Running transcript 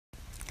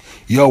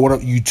Yo, what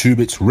up YouTube,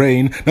 it's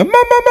Rain. Now,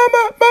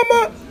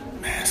 mama,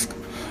 mask.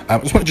 I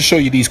just wanted to show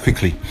you these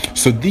quickly.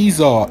 So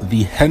these are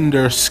the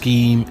Hender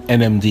Scheme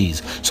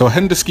NMDs. So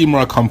Hender Scheme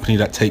are a company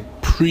that take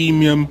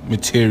premium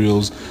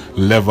materials,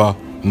 leather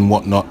and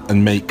whatnot,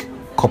 and make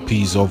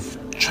copies of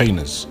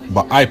trainers.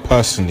 But I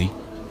personally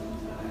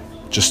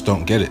just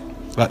don't get it.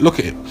 Like, look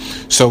at it.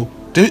 So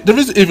there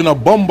isn't even a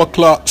bomber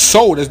cloth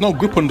sole. There's no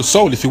grip on the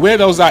sole. If you wear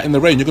those out in the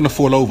rain, you're going to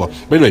fall over.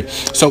 But anyway,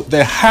 so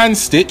they're hand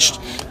stitched.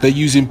 They're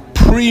using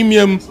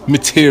premium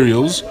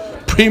materials,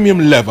 premium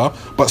leather,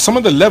 but some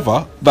of the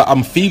leather that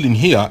I'm feeling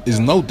here is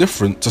no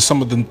different to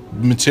some of the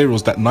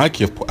materials that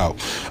Nike have put out.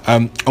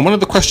 And one of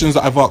the questions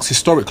that I've asked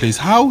historically is,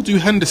 how do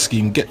Hender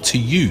Scheme get to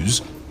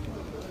use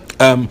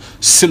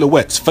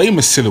silhouettes,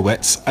 famous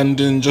silhouettes, and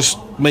then just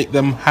make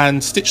them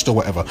hand stitched or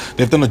whatever?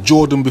 They've done a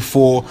Jordan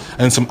before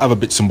and some other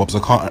bits and bobs.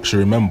 I can't actually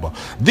remember.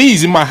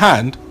 These in my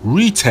hand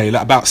retail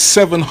at about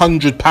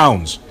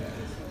 £700.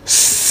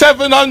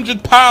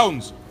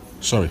 £700.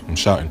 Sorry, I'm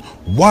shouting.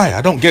 Why?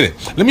 I don't get it.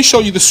 Let me show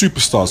you the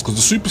Superstars, because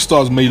the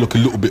Superstars may look a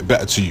little bit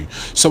better to you.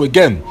 So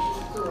again,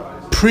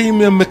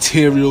 premium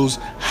materials,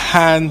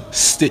 hand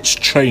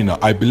stitched trainer.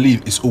 I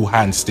believe it's all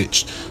hand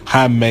stitched,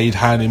 handmade,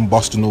 hand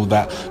embossed and all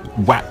that,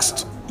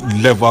 waxed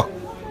leather,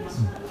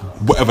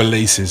 whatever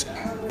laces.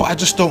 But I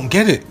just don't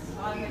get it.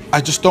 I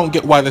just don't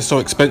get why they're so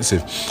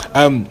expensive.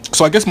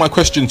 So I guess my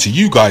question to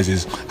you guys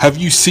is, have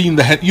you seen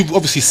you've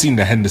obviously seen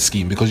the Hender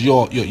Scheme, because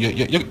you're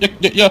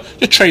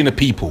trainer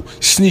people,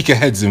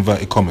 sneakerheads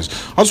inverted commas.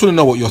 I just want to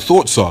know what your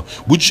thoughts are.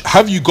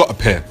 Have you got a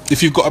pair?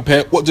 If you've got a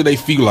pair, what do they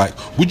feel like?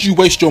 Would you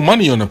waste your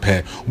money on a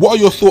pair? What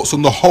are your thoughts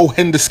on the whole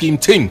Hender Scheme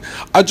thing?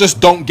 I just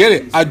don't get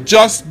it. I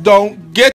just don't get it.